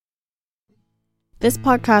This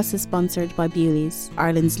podcast is sponsored by Bewley's,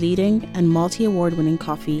 Ireland's leading and multi-award winning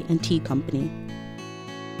coffee and tea company.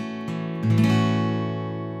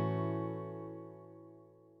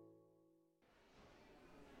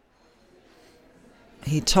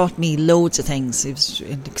 He taught me loads of things. He was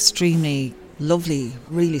an extremely lovely,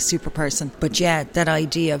 really super person. But yeah, that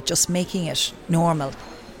idea of just making it normal.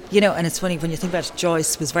 You know, and it's funny when you think about it,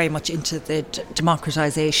 Joyce was very much into the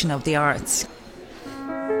democratisation of the arts.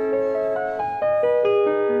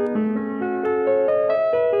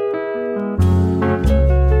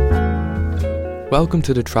 Welcome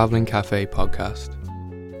to the Travelling Cafe podcast.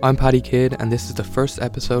 I'm Paddy Kidd, and this is the first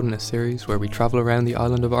episode in a series where we travel around the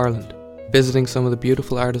island of Ireland, visiting some of the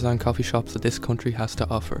beautiful artisan coffee shops that this country has to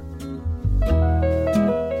offer.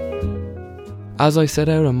 As I set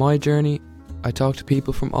out on my journey, I talked to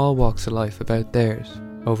people from all walks of life about theirs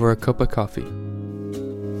over a cup of coffee.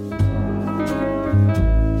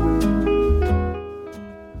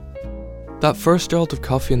 That first jolt of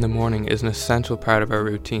coffee in the morning is an essential part of our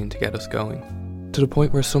routine to get us going, to the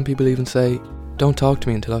point where some people even say, "Don't talk to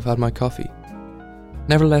me until I've had my coffee."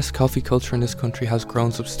 Nevertheless, coffee culture in this country has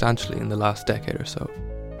grown substantially in the last decade or so.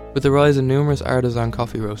 With the rise of numerous artisan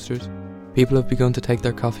coffee roasters, people have begun to take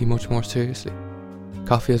their coffee much more seriously.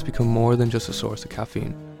 Coffee has become more than just a source of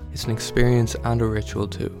caffeine, it's an experience and a ritual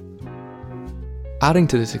too. Adding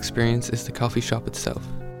to this experience is the coffee shop itself.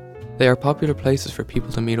 They are popular places for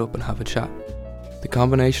people to meet up and have a chat. The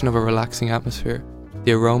combination of a relaxing atmosphere,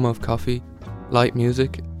 the aroma of coffee, light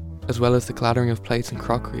music, as well as the clattering of plates and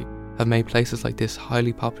crockery have made places like this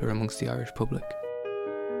highly popular amongst the Irish public.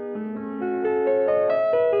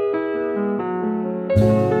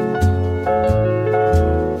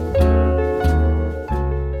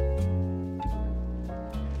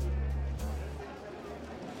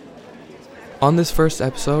 On this first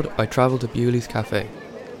episode, I travelled to Bewley's Cafe,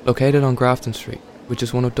 located on Grafton Street, which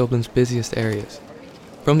is one of Dublin's busiest areas.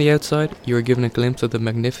 From the outside, you are given a glimpse of the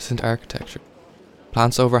magnificent architecture.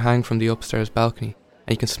 Plants overhang from the upstairs balcony,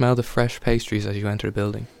 and you can smell the fresh pastries as you enter the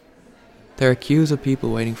building. There are queues of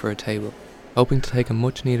people waiting for a table, hoping to take a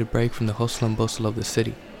much needed break from the hustle and bustle of the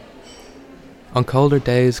city. On colder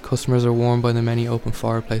days, customers are warmed by the many open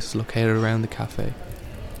fireplaces located around the cafe.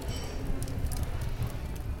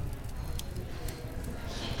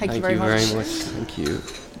 Thank you very much. Thank you.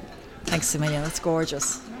 Thanks a million, that's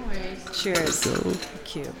gorgeous. No worries. Cheers.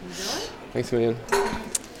 Thank you. Thanks a million.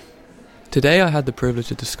 Today I had the privilege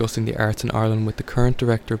of discussing the arts in Ireland with the current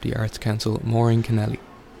director of the Arts Council, Maureen Kennelly.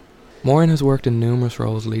 Maureen has worked in numerous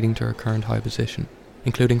roles leading to her current high position,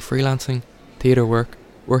 including freelancing, theatre work,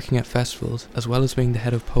 working at festivals, as well as being the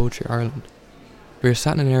head of Poetry Ireland. We are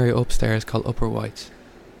sat in an area upstairs called Upper Whites,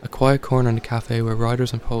 a quiet corner in the cafe where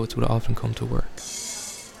writers and poets would often come to work.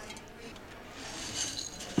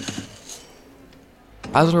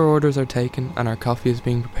 As our orders are taken and our coffee is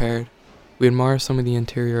being prepared, we admire some of the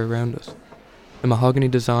interior around us. The mahogany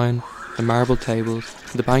design, the marble tables,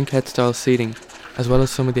 the banquette-style seating, as well as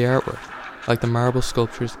some of the artwork, like the marble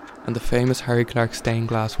sculptures and the famous Harry Clarke stained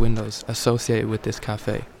glass windows associated with this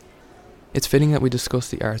cafe. It's fitting that we discuss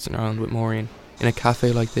the arts in Ireland with Maureen in a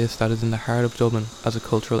cafe like this that is in the heart of Dublin as a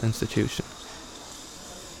cultural institution.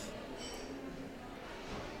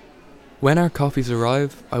 When our coffees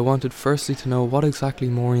arrive, I wanted firstly to know what exactly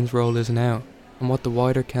Maureen's role is now, and what the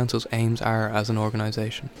wider council's aims are as an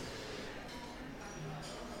organisation.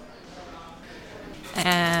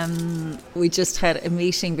 We just had a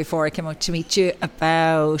meeting before I came out to meet you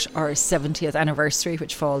about our 70th anniversary,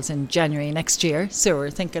 which falls in January next year. So we're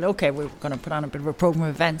thinking, okay, we're going to put on a bit of a programme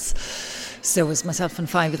of events. So it was myself and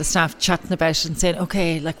 5 of the staff chatting about it and saying,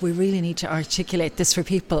 okay, like we really need to articulate this for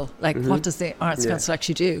people. Like what does the Arts Council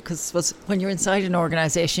actually do? Because when you're inside an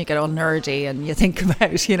organisation, you get all nerdy and you think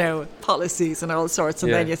about, you know, policies and all sorts.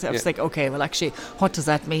 And then you have to think, okay, well actually, what does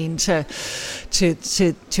that mean to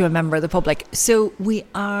a member of the public? So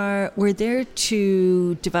we're there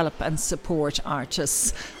to develop and support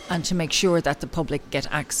artists and to make sure that the public get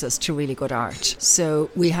access to really good art. So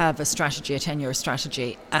we have a strategy, a 10-year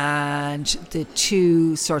strategy, and the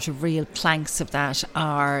two sort of real planks of that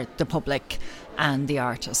are the public and the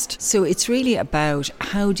artist. So it's really about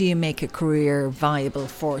how do you make a career viable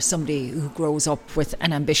for somebody who grows up with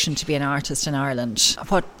an ambition to be an artist in Ireland?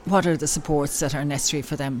 What are the supports that are necessary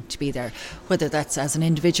for them to be there? Whether that's as an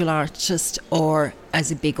individual artist or as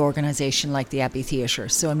a big organisation like the Abbey Theatre.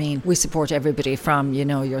 So I mean, we support everybody from, you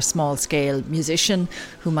know, your small scale musician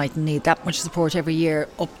who might need that much support every year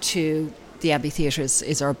up to the Abbey Theatre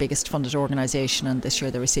is our biggest funded organisation, and this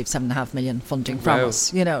year they received $7.5 million funding from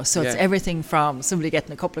us. You know, so it's everything from somebody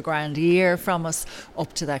getting a couple of grand a year from us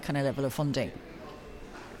up to that kind of level of funding.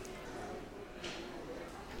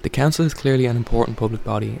 The council is clearly an important public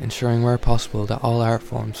body, ensuring where possible that all art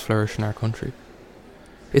forms flourish in our country.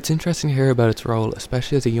 It's interesting to hear about its role,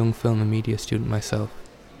 especially as a young film and media student myself.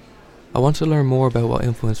 I want to learn more about what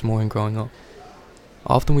influenced Maureen growing up.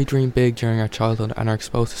 Often we dream big during our childhood and are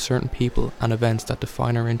exposed to certain people and events that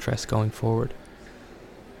define our interests going forward.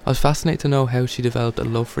 I was fascinated to know how she developed a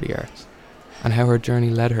love for the arts, and how her journey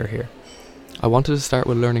led her here. I wanted to start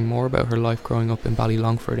with learning more about her life growing up in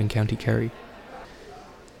Ballylongford in County Kerry.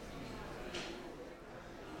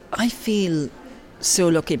 I feel so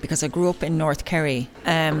lucky because I grew up in North Kerry.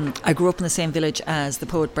 I grew up in the same village as the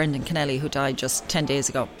poet Brendan Kennelly, who died just 10 days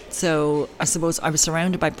ago. So I suppose I was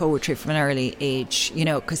surrounded by poetry from an early age, you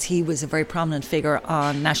know, because he was a very prominent figure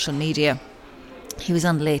on national media. He was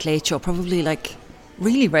on the Late Late Show, probably like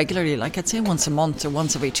really regularly, like I'd say once a month or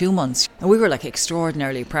once every 2 months. And we were like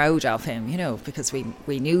extraordinarily proud of him, you know, because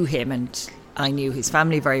we knew him, and I knew his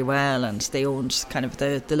family very well, and they owned kind of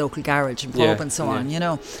the local garage and pub and so on, you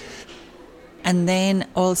know. And then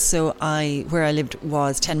also where I lived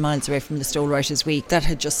was 10 miles away from the Listowel Writers' Week. That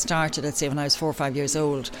had just started, I'd say, when I was 4 or 5 years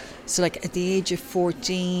old. So like at the age of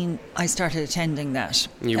 14, I started attending that.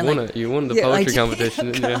 You won it. You won the poetry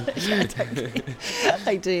competition, didn't you?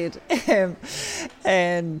 I did.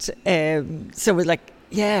 So it was like,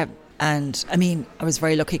 yeah. And I mean, I was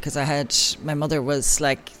very lucky because my mother was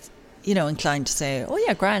like, you know, inclined to say, oh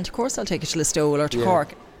yeah, grand, of course I'll take you to Listowel or to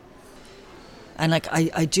Cork. And like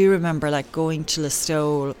I do remember like going to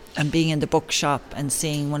Listowel and being in the bookshop and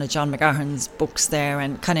seeing one of John McGahern's books there,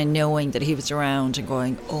 and kind of knowing that he was around and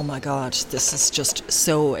going, oh my God, this is just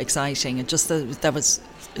so exciting. And just there was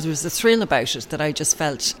a thrill about it that I just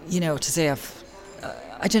felt, you know, to say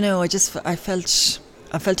I don't know, I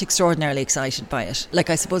felt extraordinarily excited by it. Like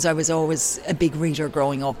I suppose I was always a big reader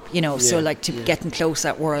growing up, you know, so like getting close to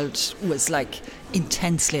that world was like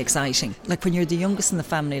intensely exciting. Like when you're the youngest in the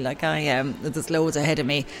family, like I am, there's loads ahead of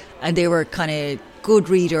me, and they were kind of good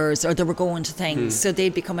readers, or they were going to things, so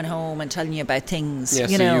they'd be coming home and telling you about things. Yeah,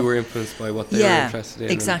 you so know? you were influenced by what they were interested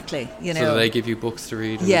in. Exactly. You know, so they give you books to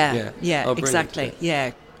read. Oh, exactly.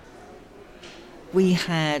 Yeah. We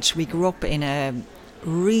grew up in a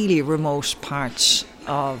really remote part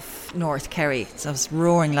of North Kerry. So I was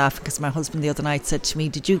roaring laughing because my husband the other night said to me,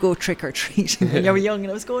 did you go trick-or-treating when you were young? And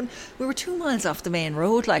I was going, we were 2 miles off the main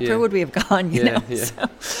road, like where would we have gone, you know? Yeah.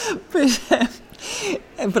 So,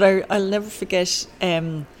 but I'll never forget,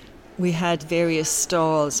 we had various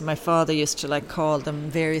stalls. My father used to like call them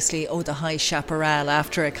variously, the High Chaparral,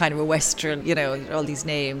 after a kind of a Western, you know, all these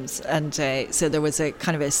names. And so there was a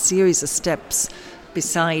kind of a series of steps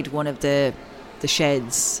beside one of the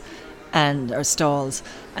sheds and our stalls,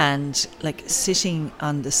 and like sitting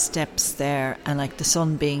on the steps there, and like the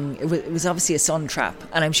sun being, it was obviously a sun trap,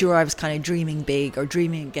 and I'm sure I was kind of dreaming big, or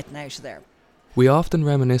dreaming of getting out of there. We often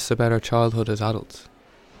reminisce about our childhood as adults,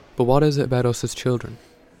 but what is it about us as children?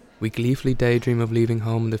 We gleefully daydream of leaving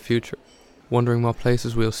home in the future, wondering what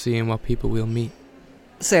places we'll see and what people we'll meet.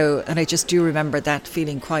 So, and I just do remember that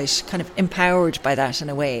feeling quite kind of empowered by that in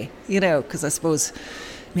a way, you know, because I suppose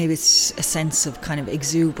maybe it's a sense of kind of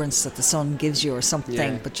exuberance that the sun gives you or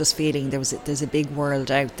something, but just feeling there's a big world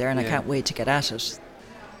out there, and I can't wait to get at it.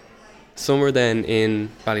 Summer then in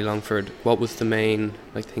Ballylongford, what was the main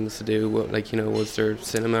like things to do? What, like, you know, was there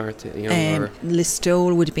cinema or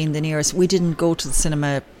Listowel would have been the nearest. We didn't go to the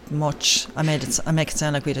cinema much. I make it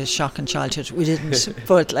sound like we had a shocking childhood. We didn't,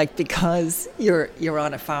 but like because you're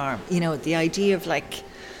on a farm, you know, the idea of like,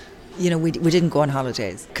 you know, we didn't go on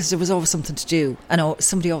holidays because there was always something to do, and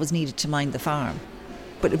somebody always needed to mind the farm.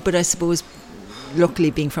 But I suppose, luckily,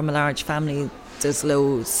 being from a large family, there's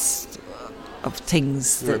loads of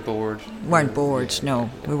things that weren't bored. No,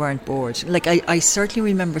 we weren't bored. Like I certainly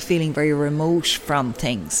remember feeling very remote from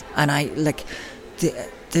things, and I like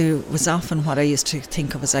there was often what I used to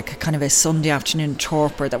think of as like a kind of a Sunday afternoon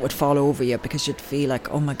torpor that would fall over you, because you'd feel like,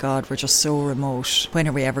 oh my God, we're just so remote. When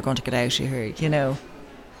are we ever going to get out of here? You know.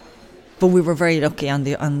 But we were very lucky. On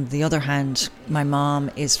the other hand, my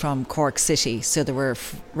mom is from Cork City, so there were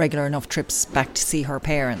regular enough trips back to see her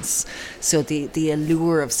parents. So the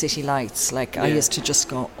allure of city lights, like I used to just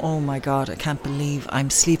go, oh my God, I can't believe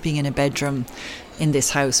I'm sleeping in a bedroom in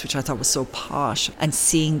this house, which I thought was so posh, and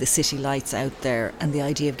seeing the city lights out there, and the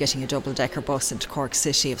idea of getting a double-decker bus into Cork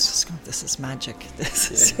City, I was just going, this is magic.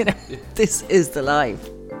 This is, you know, this is the life.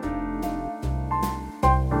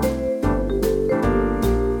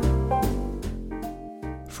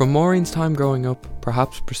 From Maureen's time growing up,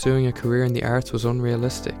 perhaps pursuing a career in the arts was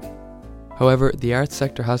unrealistic. However, the arts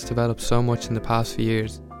sector has developed so much in the past few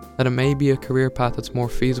years that it may be a career path that's more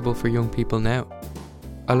feasible for young people now.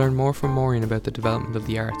 I learned more from Maureen about the development of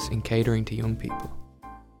the arts in catering to young people.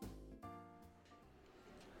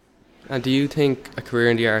 And do you think a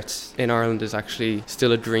career in the arts in Ireland is actually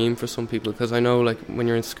still a dream for some people? Because I know, like, when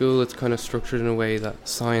you're in school, it's kind of structured in a way that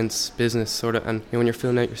science, business sort of, and when you're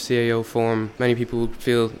filling out your CAO form, many people would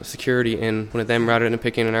feel security in one of them rather than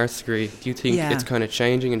picking an arts degree. Do you think it's kind of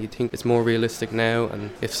changing, and do you think it's more realistic now?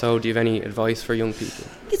 And if so, do you have any advice for young people?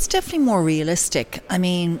 It's definitely more realistic. I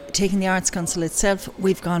mean, taking the Arts Council itself,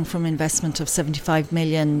 we've gone from investment of 75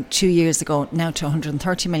 million 2 years ago now to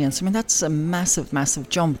 130 million. So, I mean, that's a massive, massive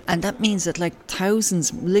jump. And that means that like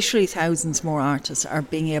literally thousands more artists are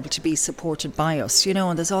being able to be supported by us, you know,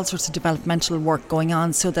 and there's all sorts of developmental work going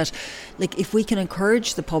on so that, like, if we can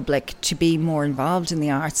encourage the public to be more involved in the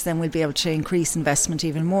arts, then we'll be able to increase investment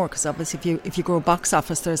even more, because obviously if you grow a box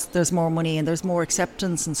office, there's more money and there's more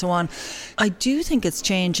acceptance and so on. I do think it's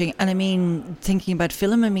changing. And I mean, thinking about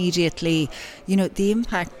film immediately, you know, the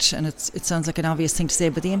impact, and it sounds like an obvious thing to say,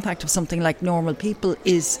 but the impact of something like Normal People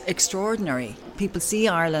is extraordinary. People see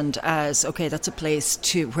Ireland as, okay, that's a place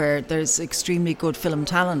where there's extremely good film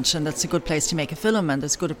talent, and that's a good place to make a film, and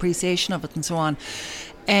there's good appreciation of it and so on.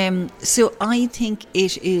 So I think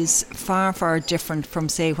it is far, far different from,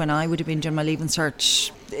 say, when I would have been doing my Leaving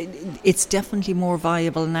Cert. It's definitely more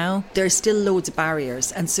viable now. There's still loads of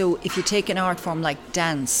barriers. And so if you take an art form like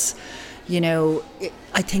dance, you know,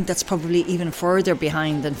 I think that's probably even further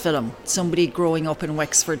behind than film. Somebody growing up in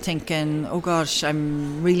Wexford thinking, oh gosh,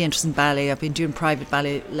 I'm really interested in ballet, I've been doing private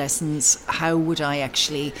ballet lessons, how would I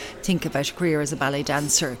actually think about a career as a ballet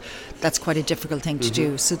dancer? That's quite a difficult thing to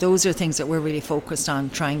do. So those are things that we're really focused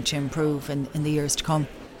on trying to improve in the years to come.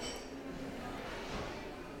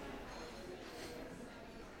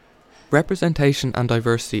 Representation and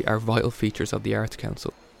diversity are vital features of the Arts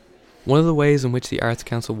Council. One of the ways in which the Arts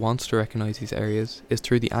Council wants to recognise these areas is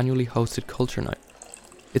through the annually hosted Culture Night.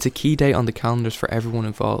 It's a key date on the calendars for everyone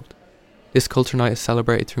involved. This Culture Night is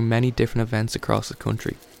celebrated through many different events across the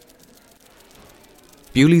country.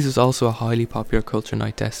 Bewley's is also a highly popular Culture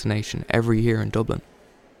Night destination every year in Dublin,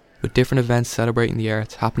 with different events celebrating the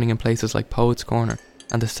arts happening in places like Poets' Corner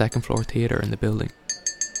and the second floor theatre in the building.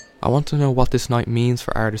 I want to know what this night means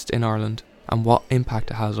for artists in Ireland and what impact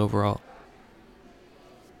it has overall.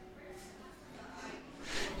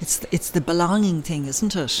 It's the belonging thing,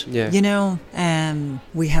 isn't it? Yeah. You know,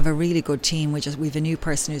 we have a really good team. We've a new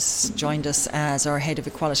person who's joined us as our head of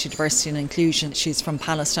equality, diversity and inclusion. She's from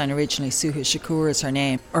Palestine originally. Suha Shakur is her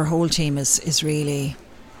name. Our whole team is really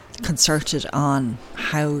concerted on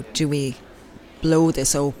how do we blow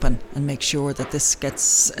this open and make sure that this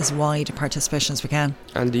gets as wide a participation as we can.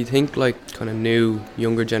 And do you think, like, kind of new,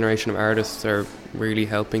 younger generation of artists are really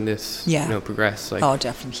helping this, you know, progress? Like, oh,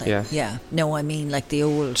 definitely. Yeah. No, I mean, like, the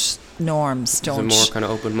old norms don't. There's a more kind of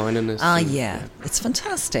open-mindedness. Yeah. It's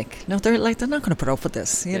fantastic. No, they're not going to put up with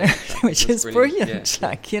this, you know, which is brilliant. Yeah.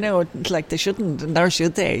 Like, you know, like they shouldn't, nor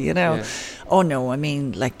should they, you know. Yeah. Oh no, I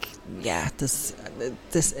mean, like, this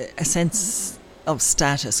a sense of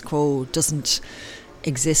status quo doesn't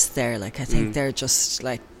exist there. Like, I think they're just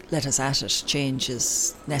like, let us at it. Change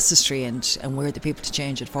is necessary, and we're the people to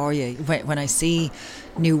change it for you. When I see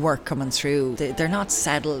new work coming through, they're not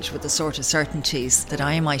saddled with the sort of certainties that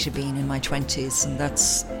I might have been in my 20s, and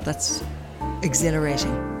that's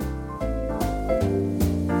exhilarating.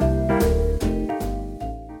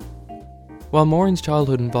 While Maureen's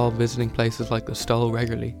childhood involved visiting places like the Stoll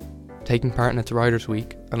regularly, taking part in its Writers'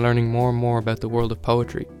 Week and learning more and more about the world of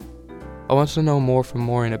poetry, I wanted to know more from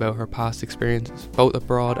Maureen about her past experiences, both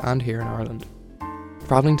abroad and here in Ireland.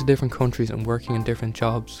 Travelling to different countries and working in different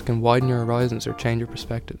jobs can widen your horizons or change your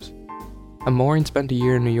perspectives. And Maureen spent a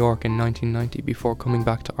year in New York in 1990 before coming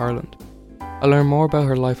back to Ireland. I learned more about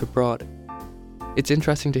her life abroad. It's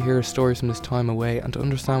interesting to hear her stories from this time away and to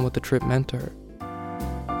understand what the trip meant to her.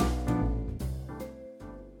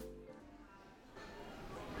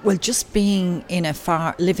 Well, just living in a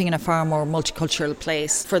far more multicultural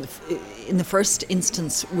place in the first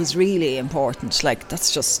instance was really important. Like,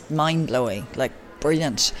 that's just mind-blowing, like,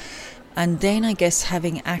 brilliant. And then I guess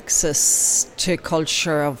having access to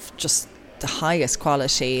culture of just the highest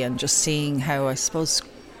quality and just seeing how, I suppose,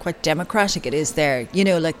 quite democratic it is there. You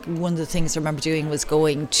know, like, one of the things I remember doing was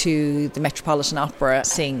going to the Metropolitan Opera,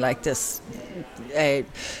 seeing like this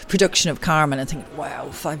production of Carmen, and thinking, wow,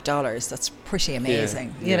 $5, that's pretty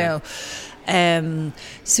amazing, you know.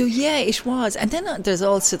 So yeah, it was. And then there's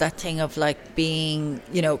also that thing of like being,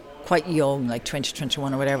 you know, quite young, like 20,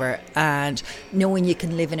 21 or whatever, and knowing you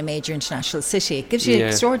can live in a major international city, it gives you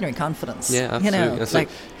extraordinary confidence. Yeah, absolutely. You know, like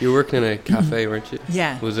you were working in a cafe, weren't you?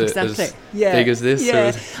 Yeah, was it exactly. as big as this?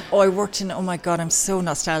 Yeah. I worked in, oh my God, I'm so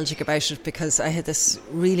nostalgic about it, because I had this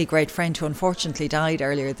really great friend who unfortunately died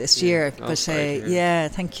earlier this year. Oh, but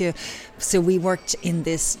thank you. So we worked in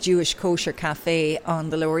this Jewish kosher cafe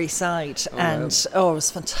on the Lower East Side, and it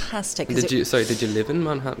was fantastic. Did you live in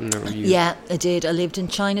Manhattan, or were you? Yeah, I did. I lived in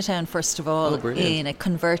Chinatown first of all, in a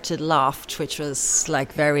converted loft, which was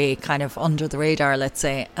like very kind of under the radar, let's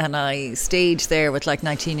say. And I stayed there with like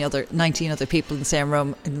 19 other people in the same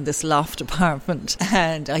room in this loft apartment.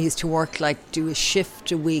 And I used to work, like, do a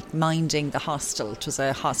shift a week minding the hostel. It was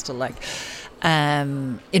a hostel, like.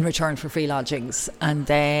 In return for free lodgings, and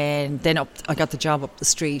then I got the job up the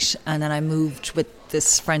street, and then I moved with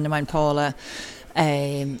this friend of mine, Paula,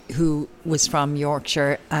 who was from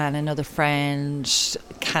Yorkshire, and another friend,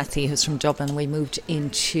 Kathy, who's from Dublin. We moved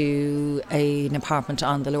into an apartment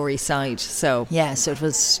on the Lower East Side. So it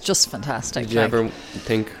was just fantastic. Did you ever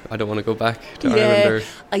think, I don't want to go back to Ireland? Or?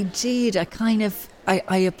 I did.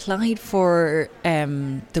 I applied for,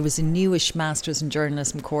 there was a newish Masters in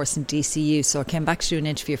Journalism course in DCU, so I came back to do an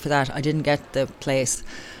interview for that. I didn't get the place,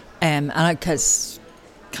 and because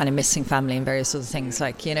kind of missing family and various other things,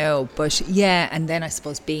 like, you know, but and then I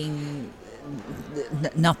suppose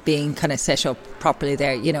not being kind of set up properly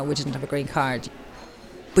there, you know, we didn't have a green card.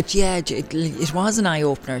 But it was an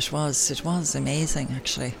eye-opener. It was amazing,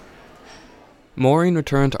 actually. Maureen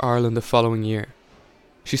returned to Ireland the following year.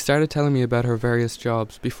 She started telling me about her various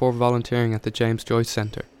jobs before volunteering at the James Joyce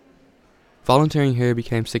Centre. Volunteering here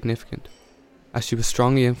became significant, as she was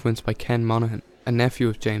strongly influenced by Ken Monaghan, a nephew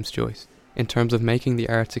of James Joyce, in terms of making the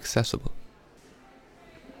arts accessible.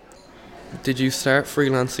 Did you start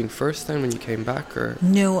freelancing first then when you came back, or?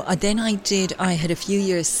 No, then I did. I had a few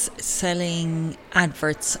years selling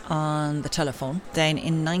adverts on the telephone. Then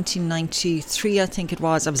in 1993, I think it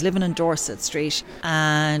was, I was living in Dorset Street,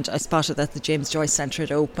 and I spotted that the James Joyce Centre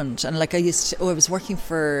had opened. And like I was working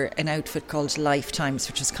for an outfit called Lifetimes,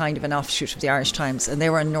 which was kind of an offshoot of the Irish Times, and they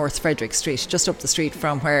were on North Frederick Street, just up the street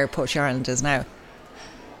from where Poetry Ireland is now.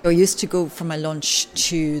 I used to go for my lunch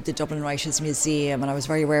to the Dublin Writers Museum, and I was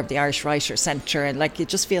very aware of the Irish Writer Centre, and like, you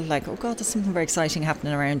just feel like, oh God, there's something very exciting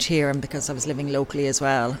happening around here. And because I was living locally as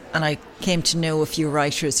well, and I came to know a few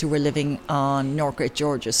writers who were living on North Great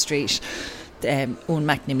George's Street, Owen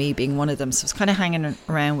McNamee being one of them. So I was kind of hanging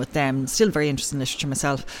around with them, still very interested in literature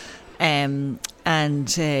myself. In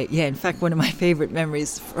fact, one of my favourite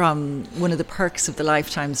memories from one of the perks of the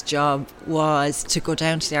Lifetimes job was to go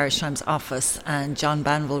down to the Irish Times office, and John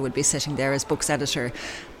Banville would be sitting there as books editor,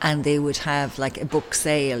 and they would have like a book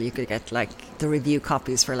sale. You could get like the review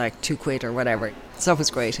copies for like £2 or whatever. So it was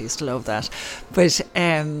great. I used to love that. But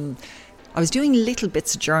I was doing little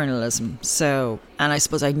bits of journalism, and I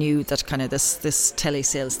suppose I knew that kind of this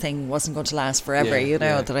telesales thing wasn't going to last forever,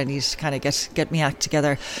 that I needed to kind of get my act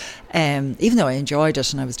together, even though I enjoyed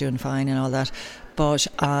it and I was doing fine and all that. But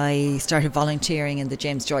I started volunteering in the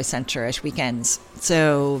James Joyce Centre at weekends.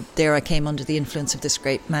 So there I came under the influence of this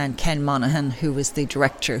great man, Ken Monaghan, who was the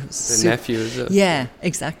director. The nephew, is it? Yeah,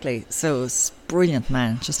 exactly. So it was a brilliant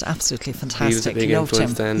man, just absolutely fantastic. He was a big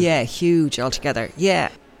influence then. Yeah, huge altogether. Yeah.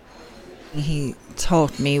 He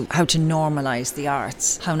taught me how to normalise the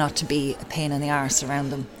arts, how not to be a pain in the arse around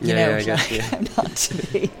them. How not to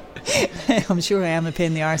be. I'm sure I am a pain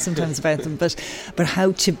in the arse sometimes about them, but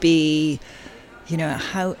how to be,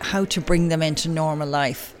 how to bring them into normal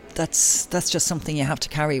life. That's just something you have to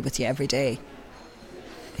carry with you every day.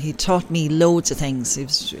 He taught me loads of things. He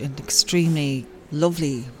was an extremely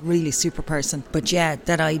lovely, really super person. But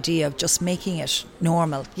that idea of just making it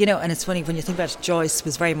normal, and it's funny when you think about it, Joyce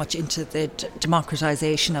was very much into the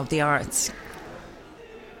democratisation of the arts.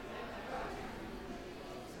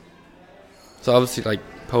 So obviously, like,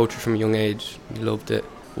 poetry from a young age, you loved it.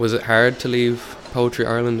 Was it hard to leave Poetry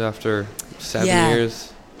Ireland after 7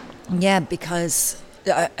 years? Yeah, because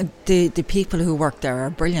the people who work there are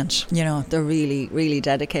brilliant. They're really, really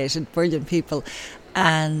dedicated, brilliant people,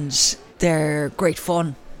 and they're great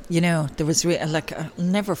fun. There was I'll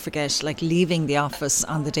never forget leaving the office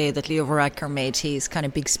on the day that Leo Varadkar made his kind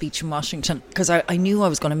of big speech in Washington, because I knew I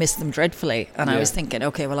was going to miss them dreadfully, and I was thinking,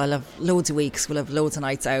 okay, well, I'll have loads of weeks, we'll have loads of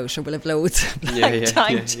nights out, or we'll have loads of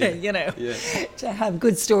time to have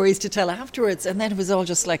good stories to tell afterwards. And then it was all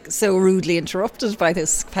just so rudely interrupted by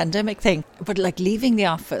this pandemic thing. But leaving the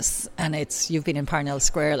office, and you've been in Parnell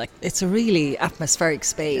Square, it's a really atmospheric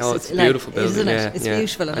space. Oh, it's a beautiful building, isn't it? It's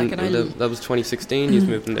beautiful. And that was 2016. You've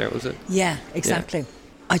moved in there, was it? Yeah, exactly.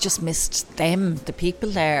 I just missed them, the people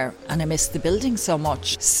there, and I missed the building so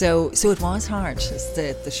much. So it was hard, is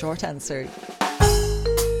the short answer.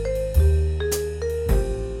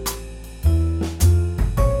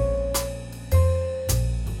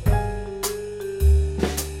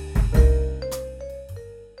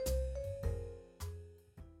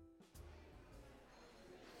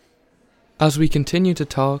 As we continue to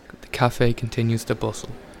talk, the cafe continues to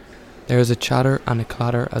bustle. There is a chatter and a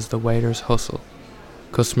clatter as the waiters hustle.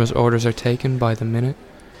 Customers' orders are taken by the minute,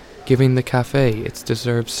 giving the cafe its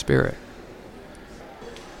deserved spirit.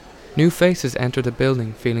 New faces enter the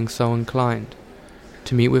building feeling so inclined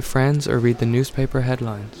to meet with friends or read the newspaper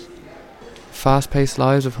headlines. Fast-paced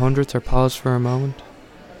lives of hundreds are paused for a moment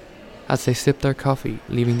as they sip their coffee,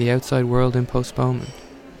 leaving the outside world in postponement.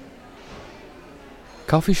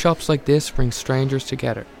 Coffee shops like this bring strangers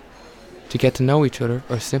together to get to know each other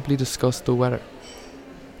or simply discuss the weather.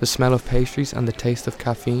 The smell of pastries and the taste of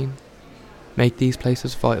caffeine make these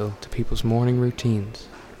places vital to people's morning routines.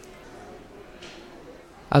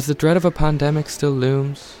 As the dread of a pandemic still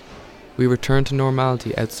looms, we return to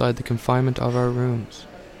normality outside the confinement of our rooms.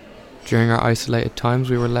 During our isolated times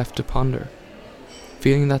we were left to ponder,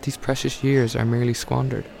 feeling that these precious years are merely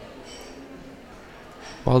squandered.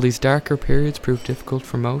 While these darker periods prove difficult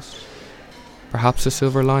for most, perhaps a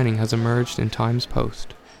silver lining has emerged in time's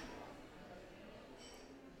post.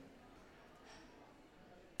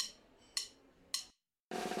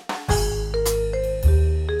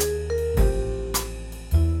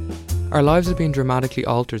 Our lives have been dramatically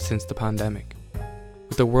altered since the pandemic.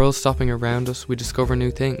 With the world stopping around us, we discover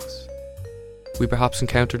new things. We perhaps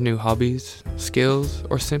encountered new hobbies, skills,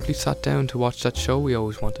 or simply sat down to watch that show we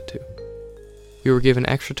always wanted to. We were given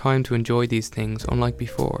extra time to enjoy these things, unlike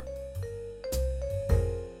before.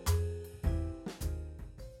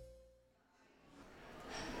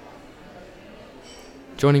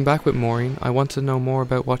 Joining back with Maureen, I want to know more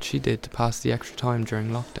about what she did to pass the extra time during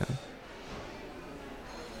lockdown.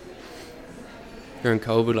 During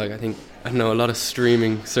COVID, I know a lot of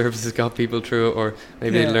streaming services got people through it, or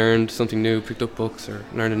maybe they learned something new, picked up books or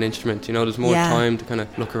learned an instrument. There's more time to kind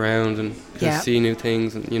of look around and see new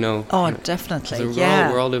things, and Definitely.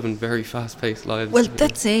 We're all living very fast-paced lives. Well,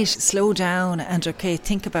 that's it. Slow down and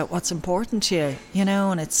think about what's important to you.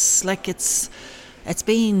 And it's like it's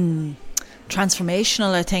been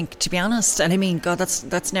transformational, I think, to be honest. And I mean, God,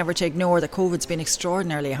 that's never to ignore that COVID's been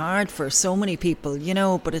extraordinarily hard for so many people,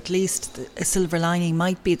 but at least a silver lining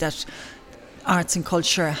might be that arts and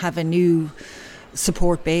culture have a new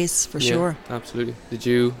support base for sure. Absolutely. Did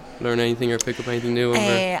you learn anything or pick up anything new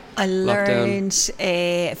over I learned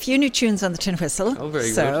a few new tunes on the tin whistle. Oh, very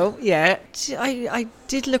good. So, yeah, I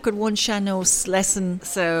did look at one sean-nós lesson.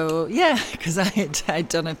 So, yeah, because I'd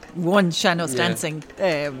done one sean-nós dancing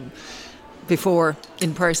before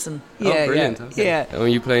in person. Brilliant. Yeah, okay. yeah. And were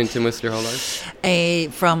you playing tin whistle your whole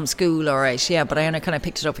life? From school, all right, yeah, but I only kind of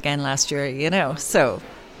picked it up again last year, so.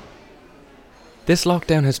 This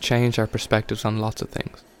lockdown has changed our perspectives on lots of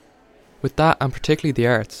things. With that, and particularly the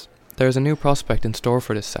arts, there is a new prospect in store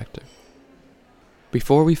for this sector.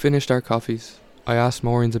 Before we finished our coffees, I asked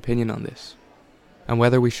Maureen's opinion on this, and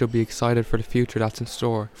whether we should be excited for the future that's in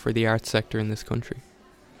store for the arts sector in this country.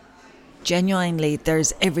 Genuinely,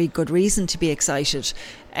 there's every good reason to be excited,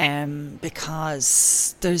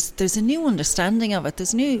 because there's a new understanding of it.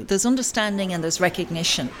 There's understanding and there's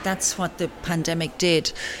recognition. That's what the pandemic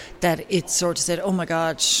did. That it sort of said, oh my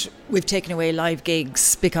God, we've taken away live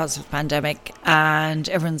gigs because of pandemic, and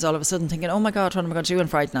everyone's all of a sudden thinking, oh my God, what am I going to do on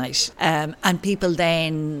Friday night? And people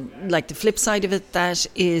then, like the flip side of it, that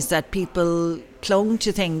is that people clung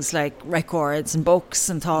to things like records and books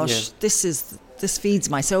and thought, this feeds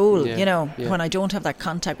my soul, when I don't have that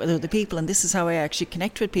contact with other people, and this is how I actually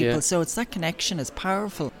connect with people. So it's that connection is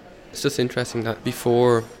powerful. It's just interesting that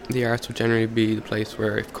before, the arts would generally be the place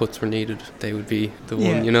where if cuts were needed, they would be the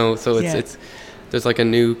one, so it's there's like a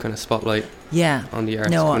new kind of spotlight on the arts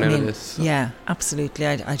coming out of this. So. Yeah, absolutely.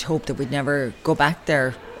 I'd hope that we'd never go back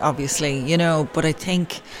there, obviously, but I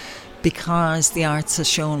think because the arts has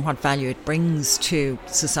shown what value it brings to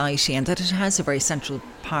society and that it has a very central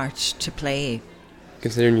part to play.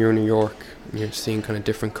 Considering you're in New York, you're seeing kind of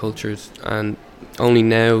different cultures, and only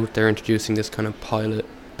now they're introducing this kind of pilot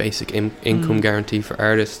basic income guarantee for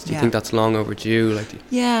artists. Do you think that's long overdue?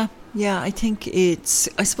 Yeah, I think I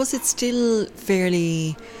suppose it's still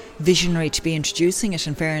fairly visionary to be introducing it,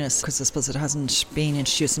 in fairness, because I suppose it hasn't been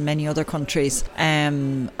introduced in many other countries.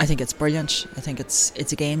 I think it's brilliant. I think it's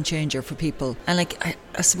a game changer for people. And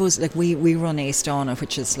I suppose we run Aosdána,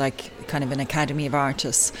 which is like kind of an academy of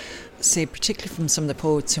artists. Say particularly from some of the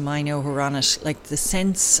poets whom I know who are on it, like the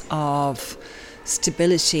sense of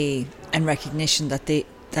stability and recognition that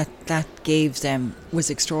that gave them was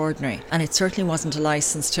extraordinary. And it certainly wasn't a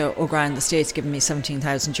license to, oh grand, the state's given me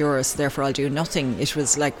 17,000 euros, so therefore I'll do nothing. It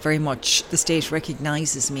was like very much the state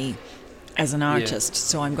recognises me as an artist,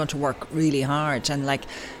 so I'm going to work really hard. And like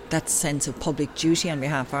that sense of public duty on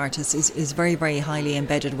behalf of artists is very, very highly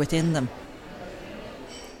embedded within them.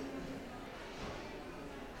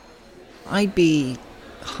 I'd be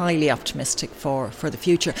highly optimistic for the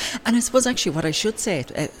future. And I suppose actually what I should say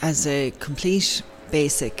as a complete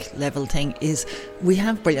basic level thing is we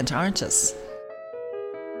have brilliant artists.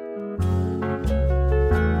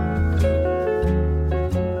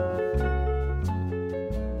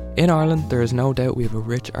 In Ireland, there is no doubt we have a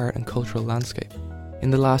rich art and cultural landscape.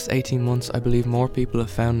 In the last 18 months, I believe more people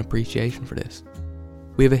have found an appreciation for this.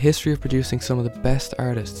 We have a history of producing some of the best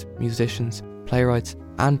artists, musicians, playwrights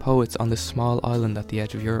and poets on this small island at the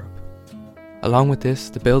edge of Europe. Along with this,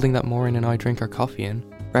 the building that Maureen and I drink our coffee in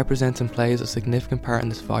represents and plays a significant part in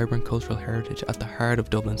this vibrant cultural heritage at the heart of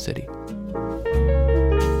Dublin City.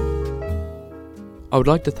 I would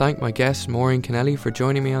like to thank my guest Maureen Kennelly for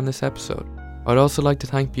joining me on this episode. I would also like to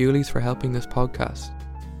thank Bewley's for helping this podcast.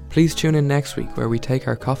 Please tune in next week where we take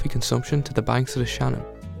our coffee consumption to the banks of the Shannon.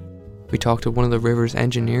 We talk to one of the river's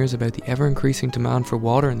engineers about the ever-increasing demand for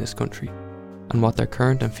water in this country and what their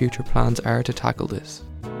current and future plans are to tackle this.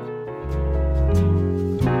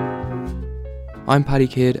 I'm Paddy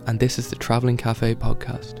Kidd and this is the Travelling Cafe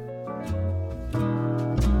podcast.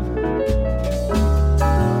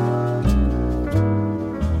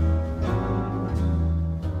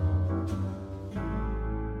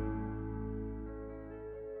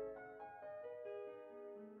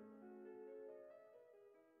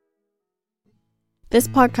 This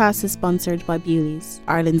podcast is sponsored by Bewley's,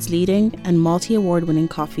 Ireland's leading and multi-award winning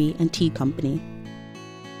coffee and tea company.